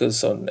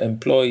focus on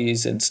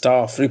employees and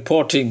staff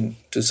reporting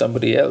to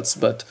somebody else,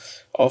 but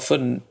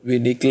often we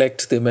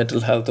neglect the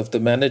mental health of the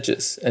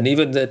managers, and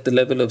even at the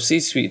level of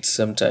C-suites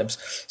sometimes.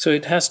 So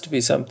it has to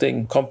be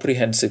something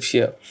comprehensive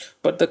here.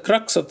 But the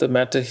crux of the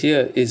matter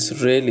here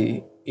is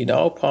really, in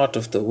our part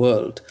of the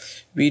world,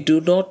 we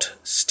do not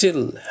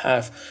still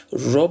have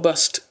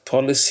robust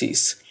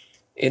policies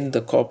in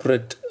the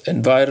corporate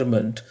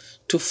environment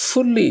to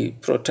fully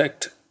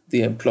protect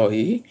the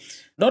employee,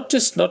 not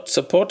just not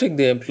supporting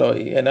the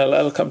employee, and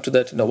I'll come to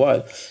that in a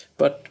while,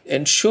 but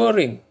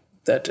ensuring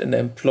that an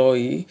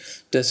employee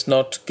does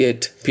not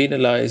get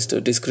penalized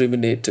or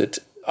discriminated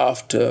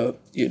after,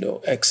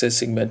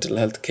 accessing mental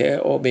health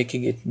care or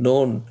making it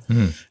known.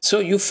 So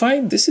you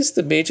find this is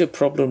the major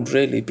problem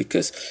really,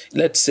 because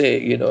let's say,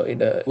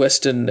 in a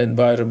Western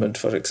environment,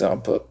 for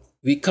example,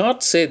 we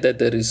can't say that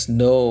there is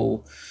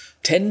no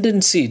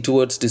tendency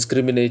towards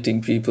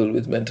discriminating people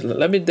with mental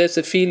health. There's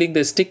a feeling,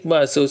 there's stigma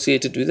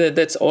associated with it.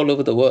 That's all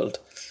over the world,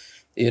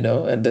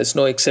 and there's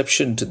no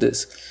exception to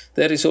this.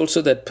 There is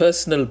also that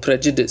personal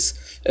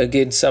prejudice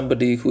against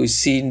somebody who is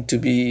seen to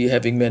be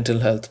having mental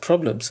health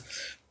problems.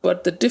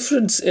 But the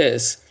difference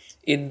is,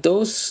 in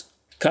those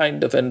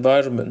kind of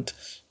environment,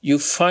 you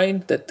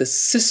find that the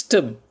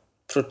system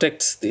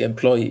protects the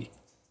employee.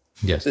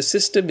 Yes. The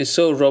system is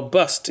so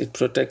robust, it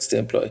protects the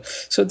employee.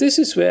 So this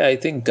is where I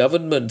think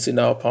governments in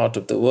our part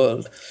of the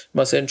world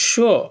must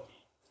ensure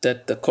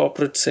that the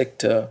corporate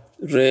sector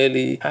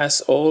really has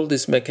all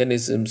these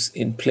mechanisms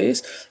in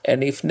place,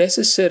 and if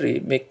necessary,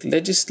 make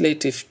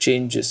legislative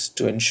changes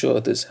to ensure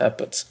this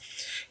happens.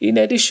 In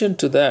addition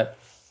to that,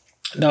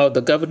 now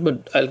the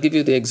government, I'll give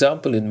you the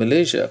example in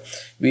Malaysia,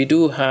 we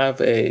do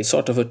have a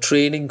sort of a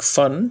training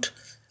fund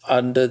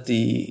under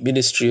the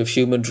Ministry of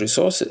Human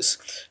Resources.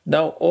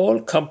 Now,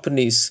 all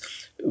companies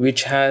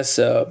which has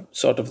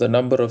sort of the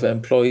number of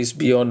employees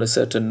beyond a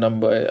certain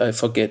number, I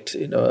forget,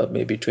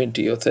 maybe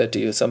 20 or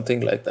 30 or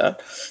something like that,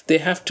 they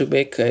have to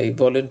make a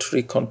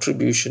voluntary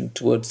contribution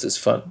towards this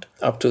fund,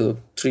 up to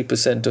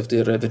 3% of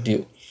their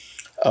revenue.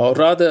 Or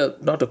rather,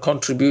 not a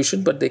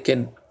contribution, but they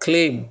can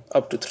claim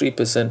up to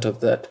 3%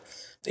 of that,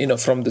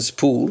 from this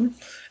pool.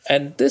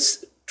 And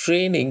this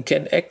training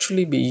can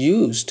actually be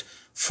used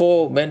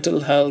for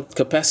mental health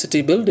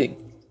capacity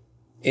building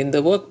in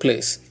the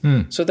workplace.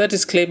 So that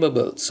is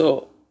claimable.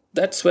 So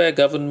that's where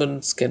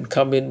governments can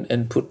come in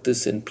and put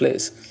this in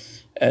place.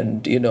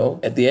 And,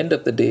 at the end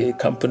of the day,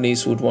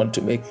 companies would want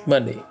to make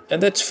money.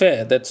 And that's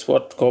fair. That's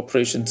what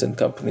corporations and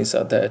companies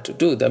are there to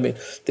do.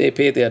 They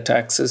pay their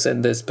taxes,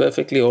 and that's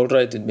perfectly all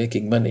right in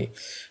making money.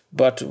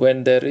 But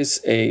when there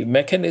is a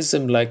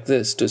mechanism like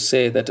this to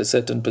say that a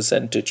certain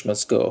percentage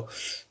must go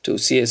to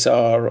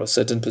CSR or a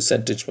certain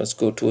percentage must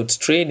go towards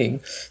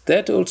training,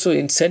 that also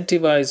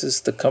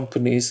incentivizes the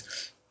companies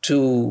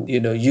to,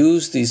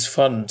 use these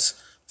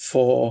funds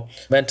for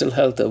mental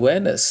health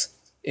awareness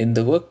in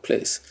the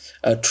workplace,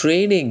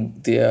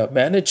 training their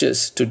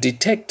managers to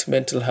detect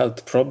mental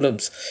health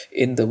problems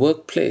in the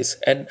workplace.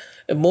 And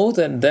more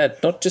than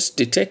that, not just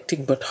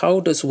detecting, but how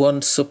does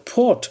one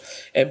support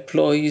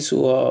employees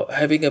who are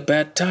having a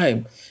bad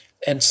time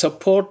and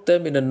support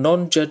them in a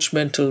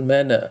non-judgmental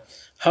manner?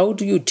 How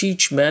do you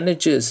teach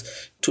managers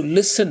to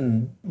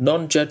listen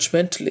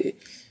non-judgmentally,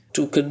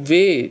 to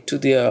convey to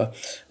their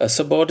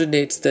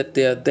subordinates that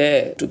they are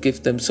there to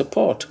give them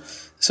support?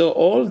 So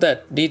all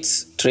that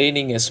needs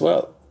training as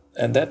well.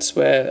 And that's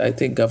where I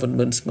think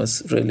governments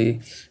must really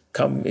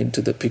come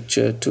into the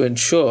picture to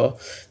ensure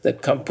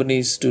that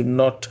companies do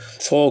not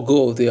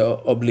forego their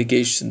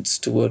obligations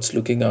towards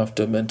looking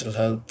after mental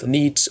health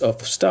needs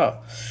of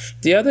staff.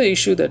 The other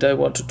issue that I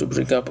wanted to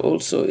bring up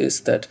also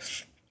is that,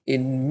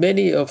 in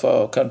many of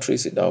our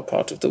countries in our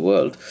part of the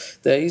world,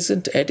 there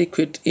isn't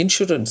adequate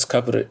insurance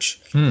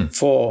coverage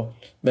for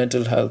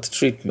mental health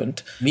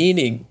treatment,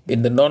 meaning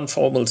in the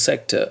non-formal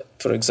sector,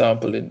 for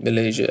example, in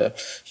Malaysia,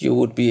 you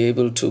would be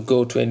able to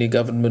go to any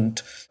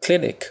government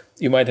clinic.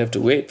 You might have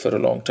to wait for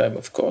a long time,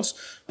 of course,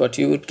 but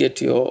you would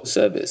get your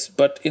service.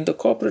 But in the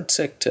corporate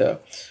sector,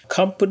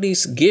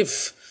 companies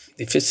give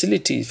the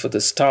facility for the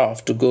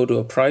staff to go to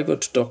a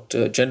private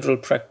doctor, general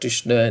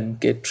practitioner, and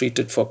get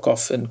treated for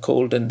cough and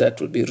cold, and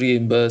that will be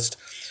reimbursed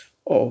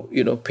or,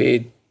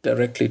 paid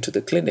directly to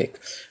the clinic.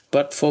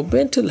 But for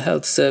mental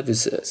health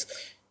services,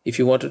 if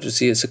you wanted to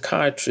see a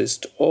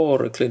psychiatrist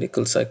or a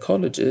clinical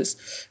psychologist,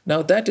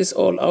 now that is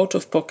all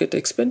out-of-pocket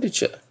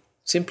expenditure,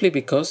 simply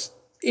because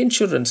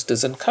insurance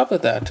doesn't cover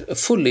that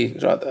fully,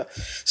 rather.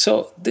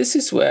 So this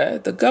is where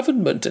the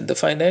government and the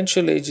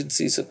financial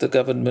agencies of the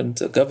government,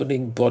 the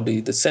governing body,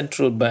 the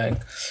central bank,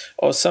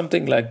 or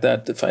something like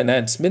that, the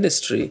finance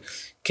ministry,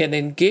 can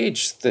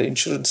engage the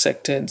insurance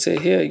sector and say,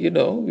 here,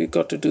 we've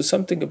got to do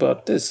something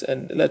about this,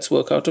 and let's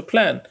work out a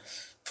plan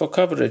for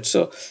coverage.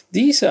 So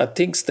these are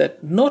things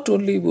that not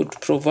only would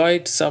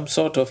provide some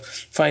sort of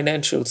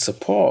financial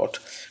support,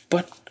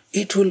 but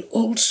it will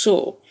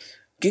also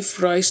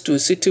give rise to a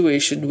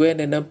situation when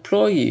an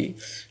employee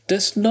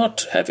does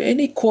not have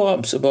any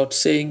qualms about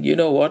saying,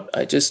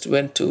 I just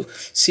went to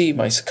see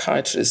my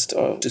psychiatrist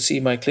or to see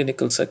my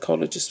clinical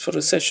psychologist for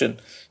a session,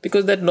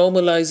 because that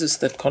normalizes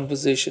that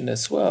conversation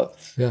as well.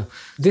 Yeah,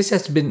 this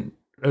has been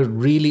a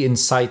really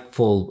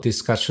insightful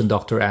discussion,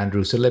 Dr.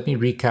 Andrew. So let me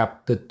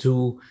recap the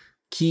two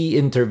key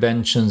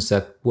interventions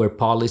where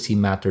policy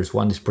matters.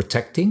 One is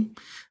protecting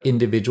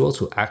individuals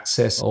who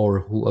access or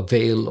who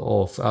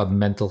avail of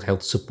mental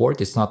health support.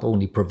 It's not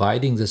only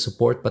providing the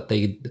support, but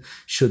they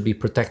should be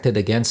protected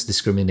against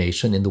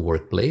discrimination in the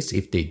workplace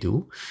if they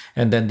do.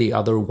 And then the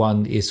other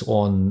one is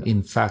on,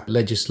 in fact,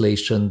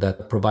 legislation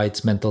that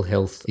provides mental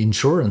health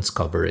insurance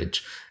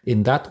coverage.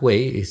 In that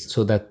way, is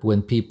so that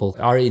when people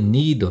are in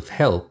need of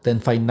help, then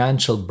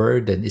financial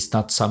burden is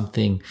not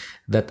something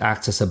that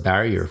acts as a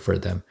barrier for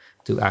them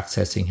to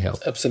accessing help.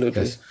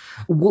 Absolutely. Yes.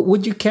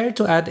 Would you care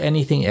to add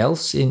anything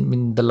else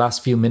in the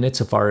last few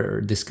minutes of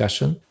our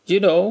discussion?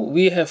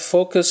 We have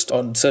focused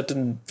on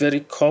certain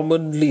very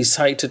commonly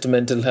cited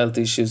mental health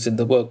issues in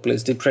the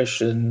workplace,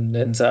 depression,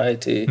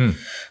 anxiety.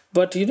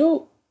 But,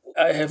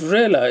 I have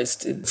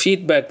realized in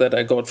feedback that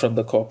I got from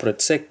the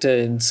corporate sector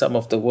in some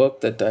of the work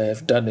that I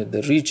have done in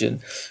the region,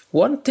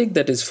 one thing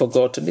that is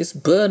forgotten is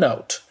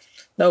burnout.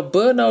 Now,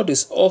 burnout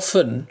is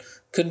often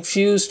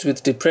confused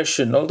with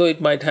depression, although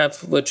it might have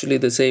virtually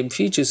the same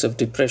features of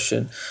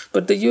depression.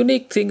 But the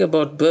unique thing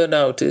about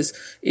burnout is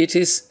it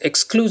is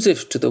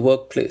exclusive to the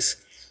workplace.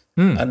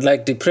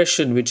 Unlike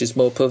depression, which is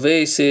more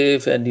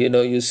pervasive, and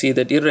you see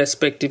that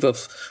irrespective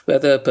of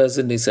whether a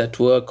person is at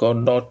work or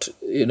not,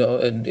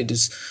 and it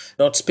is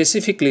not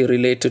specifically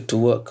related to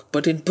work.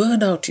 But in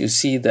burnout, you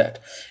see that.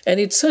 And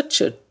it's such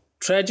a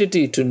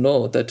tragedy to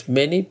know that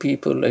many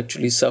people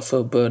actually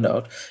suffer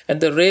burnout.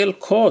 And the real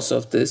cause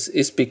of this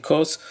is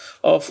because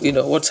of,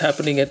 what's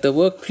happening at the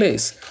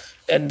workplace.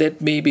 And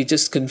that may be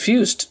just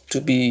confused to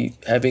be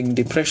having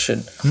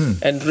depression.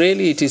 And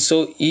really, it is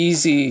so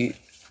easy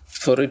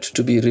for it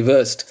to be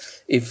reversed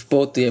if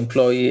both the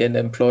employee and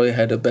employer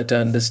had a better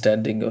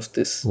understanding of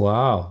this.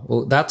 Wow.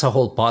 Well, that's a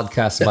whole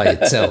podcast by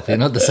itself,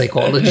 the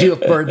psychology of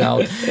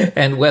burnout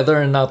and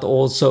whether or not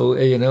also,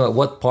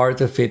 what part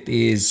of it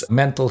is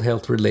mental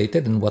health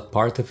related and what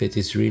part of it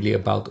is really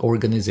about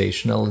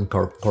organizational and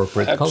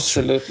corporate culture.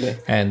 Absolutely.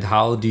 And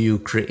how do you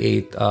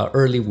create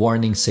early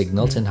warning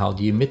signals and how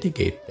do you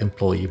mitigate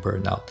employee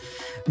burnout?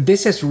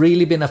 This has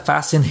really been a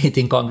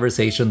fascinating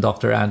conversation,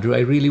 Dr. Andrew. I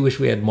really wish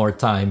we had more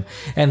time.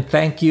 And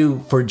thank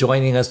you for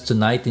joining us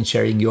tonight and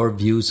sharing your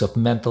views of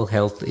mental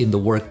health in the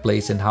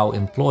workplace and how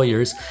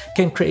employers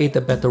can create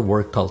a better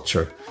work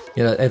culture.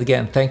 And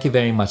again, thank you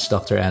very much,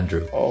 Dr.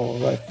 Andrew. All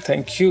right.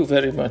 Thank you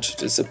very much.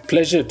 It is a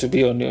pleasure to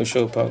be on your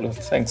show, Paulo.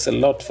 Thanks a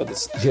lot for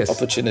this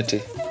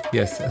opportunity.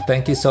 Yes,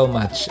 thank you so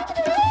much.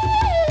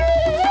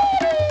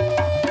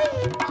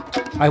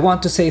 I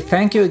want to say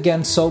thank you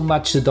again so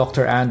much to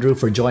Dr. Andrew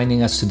for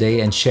joining us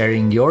today and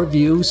sharing your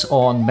views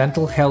on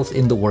mental health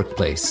in the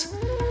workplace.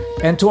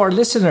 And to our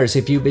listeners,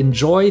 if you've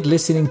enjoyed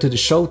listening to the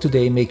show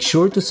today, make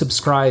sure to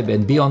subscribe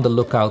and be on the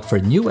lookout for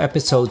new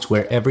episodes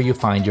wherever you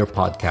find your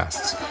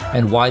podcasts.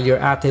 And while you're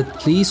at it,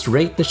 please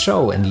rate the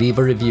show and leave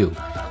a review.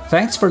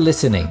 Thanks for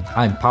listening.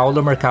 I'm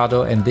Paulo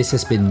Mercado, and this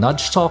has been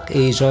Nudge Talk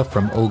Asia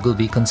from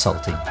Ogilvy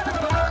Consulting.